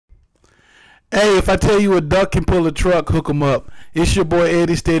Hey, if I tell you a duck can pull a truck, hook 'em up. It's your boy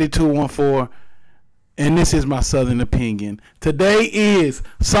Eddie Steady 214, and this is my Southern opinion. Today is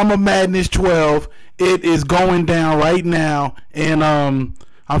Summer Madness 12. It is going down right now, and I'm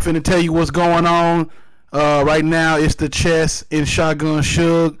finna tell you what's going on. Right now, it's the chess and shotgun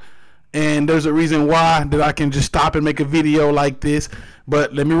suge, and there's a reason why that I can just stop and make a video like this.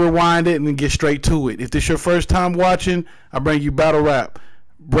 But let me rewind it and get straight to it. If this is your first time watching, I bring you battle rap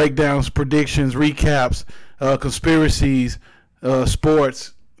breakdowns, predictions, recaps, conspiracies,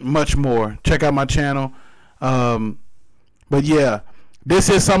 sports, much more. Check out my channel. But yeah, this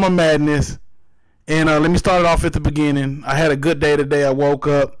is Summer Madness, and let me start it off at the beginning. I had a good day today. I woke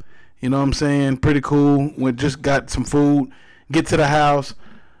up, you know what I'm saying, pretty cool. Went, just got some food, get to the house,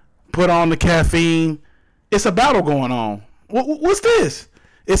 put on the caffeine. It's a battle going on. What's this?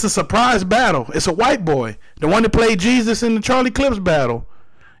 It's a surprise battle. It's a white boy, the one that played Jesus in the Charlie Clips battle.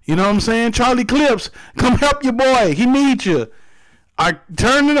 You know what I'm saying? Charlie Clips, come help your boy. He needs you. I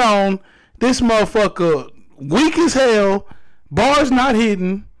turned it on. This motherfucker weak as hell. Bars not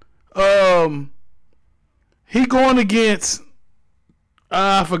hitting. He going against,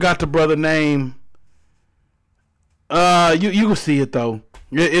 I forgot the brother name. You can see it though.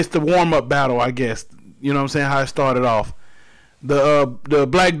 It's the warm up battle, I guess. You know what I'm saying? How it started off. The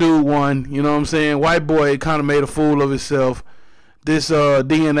black dude won. You know what I'm saying? White boy kind of made a fool of himself. This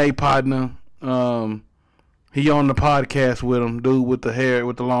DNA partner, he on the podcast with him, dude with the hair,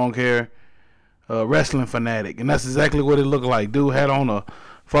 with the long hair, wrestling fanatic, and that's exactly what it looked like. Dude had on a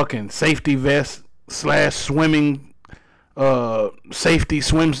fucking safety vest / swimming safety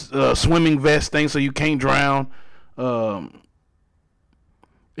swimming vest thing, so you can't drown.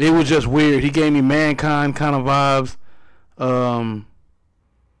 It was just weird. He gave me Mankind kind of vibes.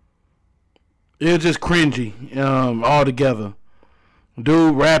 It was just cringy altogether.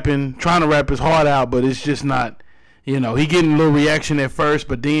 Dude rapping, trying to rap his heart out, but it's just not, you know, he getting a little reaction at first,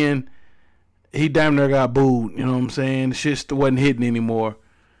 but then he damn near got booed, you know what I'm saying? The shit wasn't hitting anymore.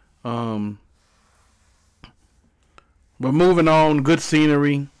 But moving on, good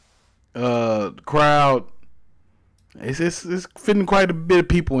scenery, crowd. It's fitting quite a bit of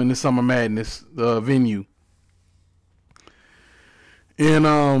people in the Summer Madness venue.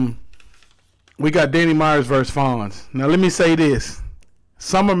 And we got Danny Myers versus Fonz. Now let me say this.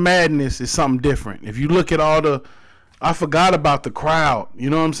 Summer Madness is something different. If you look at all the, I forgot about the crowd.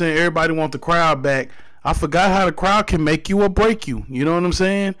 You know what I'm saying? Everybody want the crowd back. I forgot how the crowd can make you or break you. You know what I'm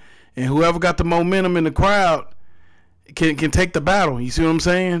saying? And whoever got the momentum in the crowd can take the battle. You see what I'm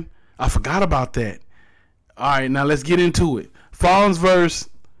saying? I forgot about that. All right, now let's get into it. Fonz versus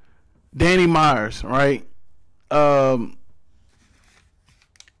Danny Myers, right? Cool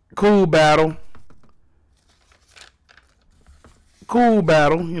battle. Cool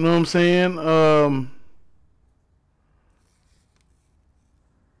battle, you know what I'm saying?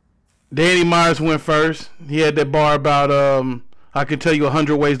 Danny Myers went first. He had that bar about I can tell you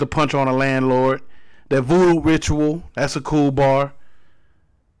 100 ways to punch on a landlord. That voodoo ritual, that's a cool bar.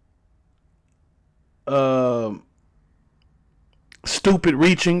 Stupid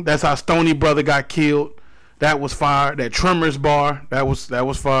reaching, that's how Stony Brother got killed. That was fire. That Tremors bar, that was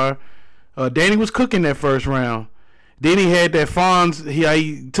fire. Danny was cooking that first round. Then he had that Fonz.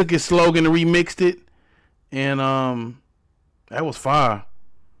 He took his slogan and remixed it, and that was fire.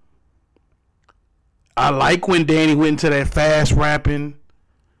 I like when Danny went into that fast rapping.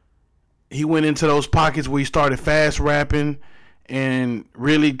 He went into those pockets where he started fast rapping and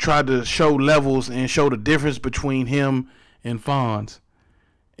really tried to show levels and show the difference between him and Fonz,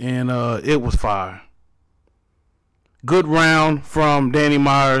 and it was fire. Good round from Danny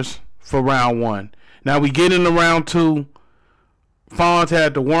Myers for round one. Now we get into round two. Fonz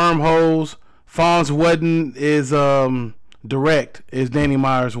had the wormholes. Fonz wasn't as direct as Danny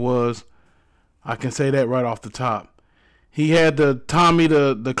Myers was. I can say that right off the top. He had the Tommy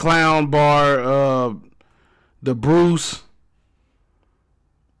the Clown bar, the Bruce.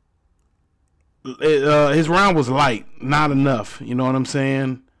 His round was light, not enough. You know what I'm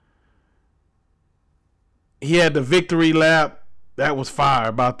saying? He had the victory lap. That was fire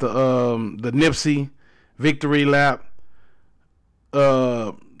about the Nipsey victory lap,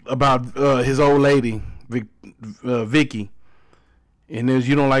 about his old lady Vicky, and there's,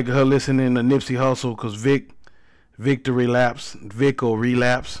 you don't like her listening to Nipsey Hussle because victory laps, Vic or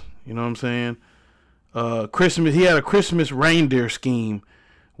relapse. You know what I'm saying? Christmas. He had a Christmas reindeer scheme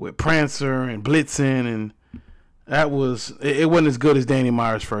with Prancer and Blitzen, and that was, it wasn't as good as Danny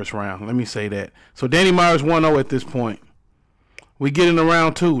Myers' first round. Let me say that. So Danny Myers 1-0 at this point. We get into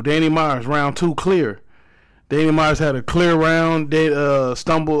round two. Danny Myers, round two, clear. Danny Myers had a clear round. They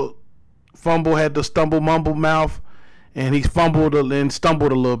stumbled fumble, had the stumble mumble mouth, and he fumbled and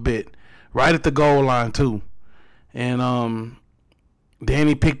stumbled a little bit right at the goal line too. And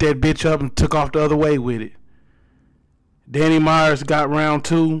Danny picked that bitch up and took off the other way with it. Danny Myers got round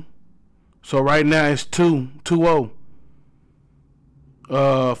 2. So right now it's 2-0.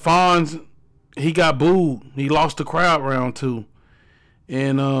 Fonz, he got booed. He lost the crowd round 2.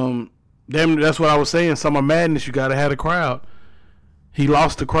 And that's what I was saying. Summer Madness, you gotta have a crowd. He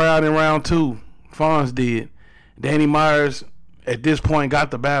lost the crowd in round 2. Fonz did. Danny Myers at this point got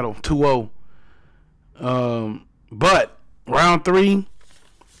the battle 2-0. But round 3,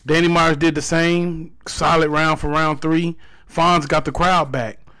 Danny Myers did the same. Solid round for round 3. Fonz got the crowd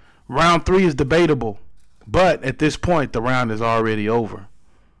back. Round 3 is debatable, but at this point, the round is already over.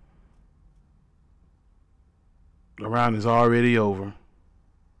 The round is already over.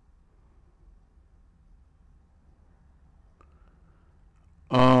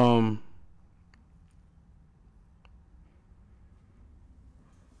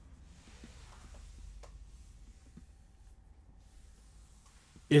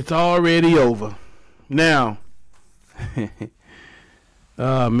 It's already over. Now,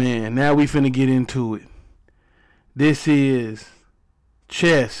 oh man, now we finna get into it. This is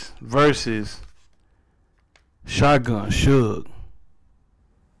Chess versus Shotgun Suge.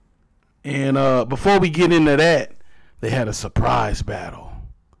 And before we get into that, they had a surprise battle.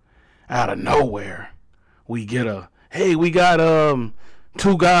 Out of nowhere, we get we got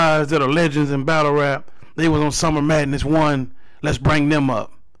 2 guys that are legends in battle rap. They was on Summer Madness 1. Let's bring them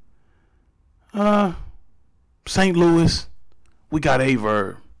up. St. Louis, we got a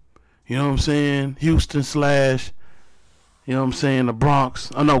verb. You know what I'm saying? Houston / you know what I'm saying, the Bronx.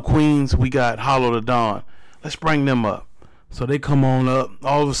 I know Queens, we got Hollow the Dawn. Let's bring them up. So they come on up.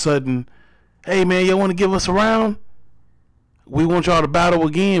 All of a sudden, hey man, y'all want to give us a round? We want y'all to battle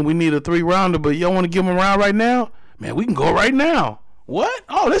again. We need a 3-rounder, but y'all want to give them a round right now? Man, we can go right now. What?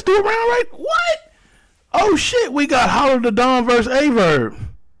 Oh, let's do a round right. What? Oh shit, we got Hollow the Dawn versus a verb.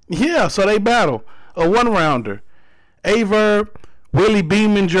 Yeah, so they battle a 1-rounder. A verb, Willie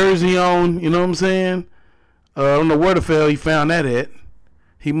Beeman jersey on. You know what I'm saying? I don't know where the hell he found that at.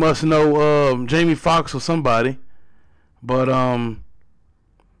 He must know Jamie Foxx or somebody. But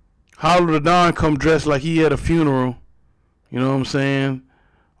Hollow the Dawn come dressed like he had a funeral. You know what I'm saying?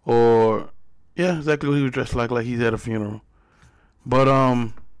 Or yeah, exactly what he was dressed like he's at a funeral. But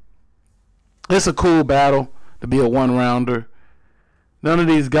it's a cool battle to be a 1-rounder. None of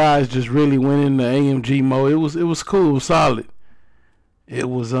these guys just really went into AMG mode. It was cool. It was solid. It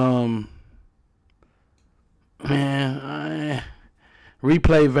was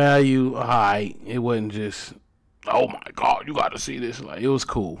replay value. Alright. It wasn't just, oh my god, you got to see this. Like, it was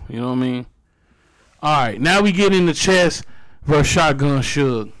cool. You know what I mean? All right, now we get into Chess versus Shotgun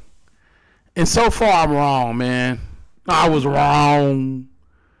Suge. And so far, I'm wrong, man. I was wrong.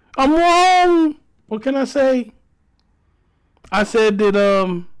 I'm wrong. What can I say? I said that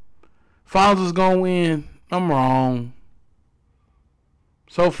Fonz was gonna win. I'm wrong.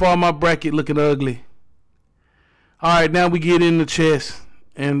 So far, my bracket looking ugly. All right, now we get into Chess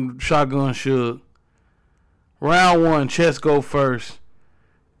and Shotgun Suge. Round 1, Chess go first,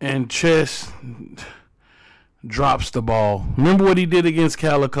 and Chess drops the ball. Remember what he did against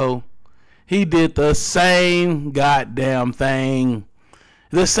Calico? He did the same goddamn thing.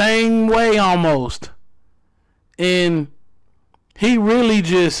 The same way almost. And he really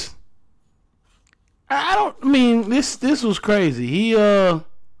just, this was crazy. He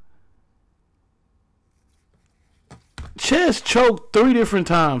Chess choked 3 different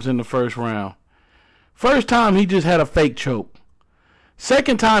times in the first round. First time he just had a fake choke.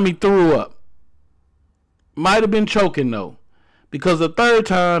 Second time he threw up. Might have been choking though. Because the third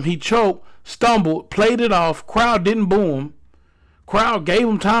time he choked, stumbled, played it off, crowd didn't boo him. Crowd gave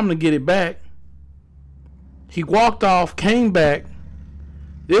him time to get it back. He walked off, came back.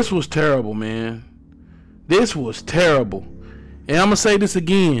 This was terrible, man. This was terrible. And I'm going to say this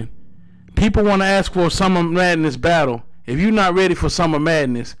again. People want to ask for a Summer Madness battle. If you're not ready for Summer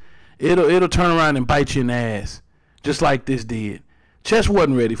Madness, it'll turn around and bite you in the ass. Just like this did. Chess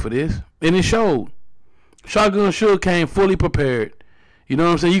wasn't ready for this. And it showed. Shotgun Suge came fully prepared. You know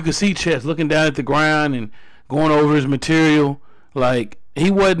what I'm saying? You could see Chess looking down at the ground and going over his material. Like,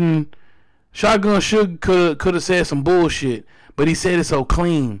 he wasn't... Shotgun Suge could have said some bullshit, but he said it so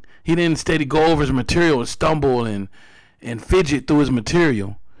clean. He didn't steady go over his material and stumble and fidget through his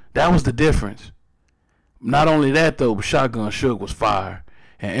material. That was the difference. Not only that, though, but Shotgun Suge was fire.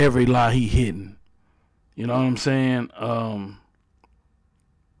 And every line he hitting. You know what I'm saying?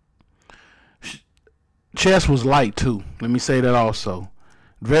 Chess was light, too. Let me say that also.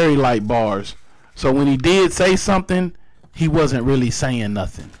 very light bars. So when he did say something, he wasn't really saying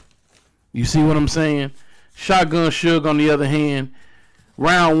nothing. You see what I'm saying? Shotgun Suge, on the other hand,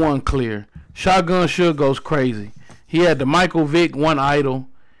 round one clear. Shotgun Suge goes crazy. He had the Michael Vick One Idol.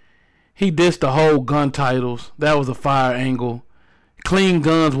 He dissed the whole gun titles. That was a fire angle. Clean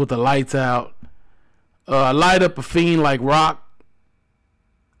guns with the lights out. Light up a fiend like Rock.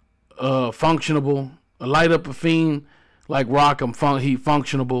 Functionable. Light up a fiend like Rock. He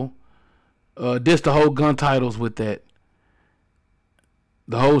functionable. Dissed the whole gun titles with that.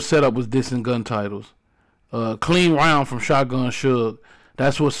 The whole setup was dissing gun titles. Clean round from Shotgun Suge.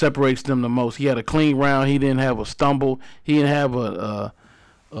 That's what separates them the most. He had a clean round. He didn't have a stumble. He didn't have a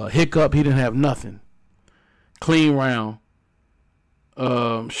hiccup. He didn't have nothing. Clean round.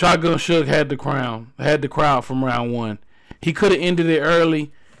 Shotgun Suge had the crowd from round one. He could have ended it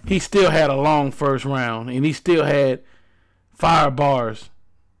early. He still had a long first round, and he still had fire bars.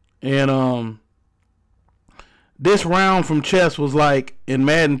 And this round from Chess was like in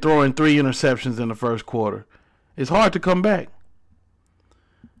Madden throwing 3 interceptions in the first quarter. It's hard to come back.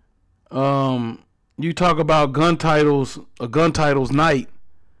 You talk about gun titles, a gun titles night.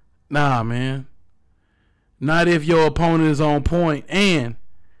 Nah, man. Not if your opponent is on point. And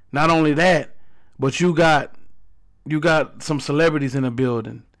not only that, but you got some celebrities in the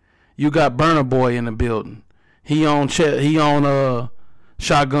building. You got Burna Boy in the building. He on Shotgun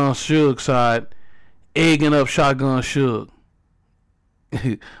Suge side, egging up Shotgun Suge.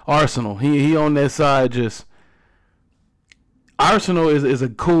 Arsenal. He on that side just. Arsenal is a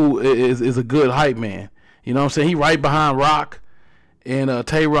good hype man. You know what I'm saying? He right behind Rock and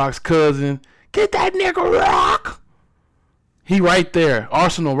Tay Rock's cousin. Get that nigga Rock. He right there.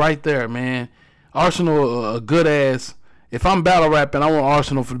 Arsenal right there, man. Arsenal a good ass. If I'm battle rapping, I want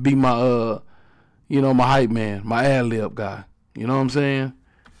Arsenal to be my my hype man, my ad lib guy. You know what I'm saying?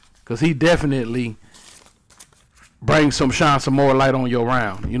 Cause he definitely shine some more light on your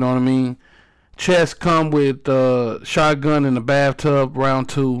round. You know what I mean? Chess come with shotgun in the bathtub, round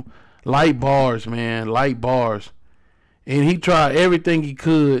 2. Light bars, man. Light bars. And he tried everything he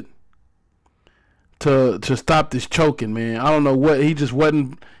could to stop this choking, man. I don't know what.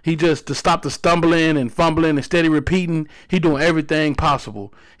 To stop the stumbling and fumbling and steady repeating. He doing everything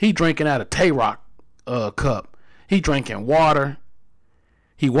possible. He drinking out a Tay Rock cup. He drinking water.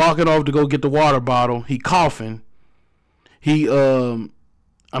 He walking over to go get the water bottle. He coughing. He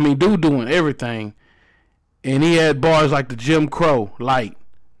dude doing everything. And he had bars like the Jim Crow, light.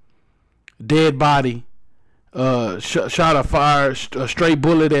 Dead body. Shot a fire, a straight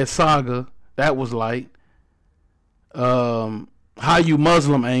bullet at Saga. That was light. How you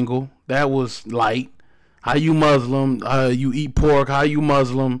Muslim angle. That was light. How you Muslim. You eat pork. How you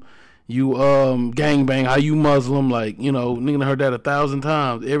Muslim. You gangbang. How you Muslim. Like, nigga heard that 1,000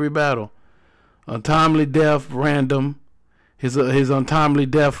 times. Every battle. Untimely death, random. His untimely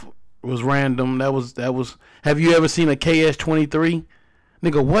death was random. That was. Have you ever seen a KS-23?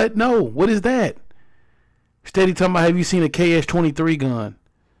 Nigga, what? No. What is that? Steady talking about, have you seen a KS-23 gun?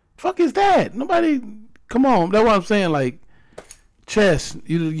 Fuck is that? Nobody. Come on. That's what I'm saying. Like, Chess,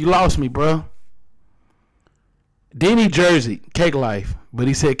 you lost me, bro. Denny Jersey, Cake Life. But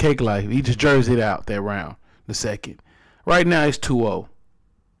he said Cake Life. He just jerseyed out that round, the second. Right now it's 2-0.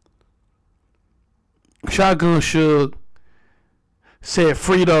 Shotgun Suge said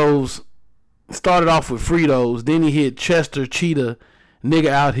Fritos, started off with Fritos, then he hit Chester Cheetah, nigga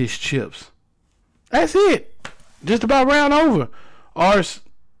out his chips. That's it. Just about round over. Ars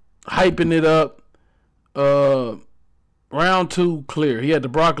hyping it up. Round 2 clear. He had the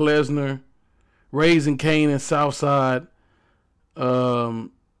Brock Lesnar, Raising Cane and Southside.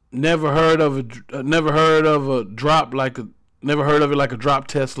 Never heard of a drop like a. Never heard of it like a drop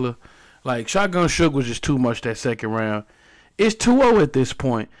Tesla. Like, Shotgun Suge was just too much that second round. It's 2-0 at this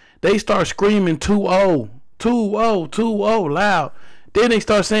point. They start screaming 2-0, 2-0, 2-0 loud. Then they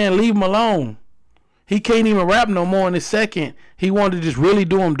start saying leave him alone. He can't even rap no more in the second. He wanted to just really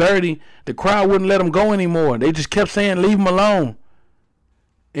do him dirty. The crowd wouldn't let him go anymore. They just kept saying leave him alone.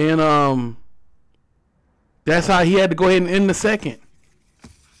 And that's how he had to go ahead and end the second.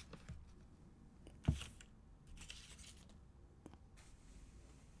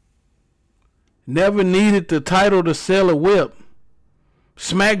 Never needed the title to sell a whip.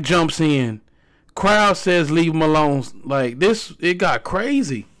 Smack jumps in. Crowd says leave him alone. Like this, it got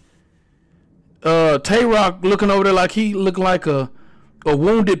crazy. Tay Rock looking over there like he looked like a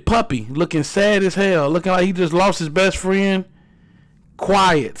wounded puppy, looking sad as hell, looking like he just lost his best friend.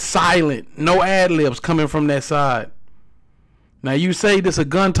 Quiet, silent, no ad-libs coming from that side. Now you say this a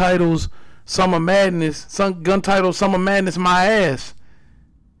gun titles Summer Madness, some gun titles Summer Madness my ass.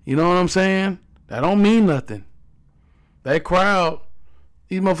 You know what I'm saying? That don't mean nothing. That crowd,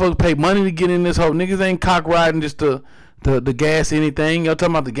 these motherfuckers pay money to get in this hole. Niggas ain't cock riding just to gas anything. Y'all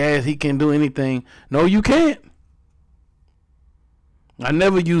talking about the gas, he can't do anything. No, you can't. I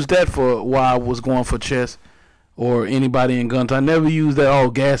never used that for while I was going for chess or anybody in guns. I never used that, oh,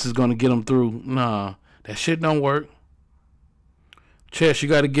 gas is going to get them through. Nah, that shit don't work. Chess, you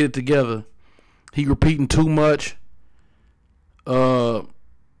got to get it together. He repeating too much.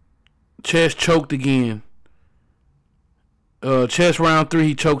 Chess choked again. Chess round 3,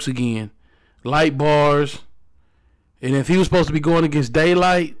 he chokes again. Light bars. And if he was supposed to be going against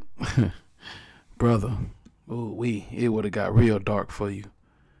daylight, brother, it would have got real dark for you.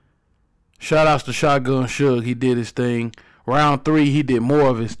 Shout outs to Shotgun Suge. He did his thing. Round 3, he did more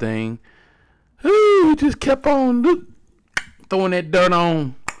of his thing. He just kept on throwing that dirt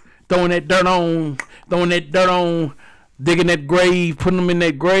on. Throwing that dirt on. Throwing that dirt on. Digging that grave. Putting them in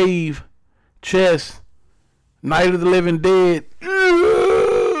that grave. Chess. Night of the Living Dead.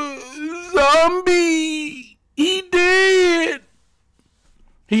 Zombie. He did.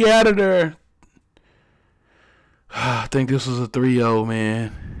 He out of there. I think this was a 3-0,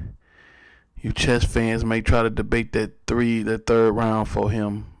 man. You chess fans may try to debate that third round for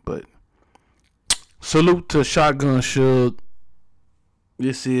him, but salute to Shotgun Suge.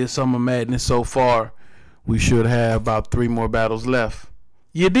 This is Summer Madness so far. We should have about 3 more battles left.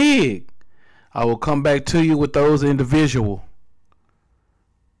 You dig? I will come back to you with those individual.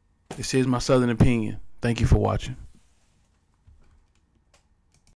 This is my Southern opinion. Thank you for watching.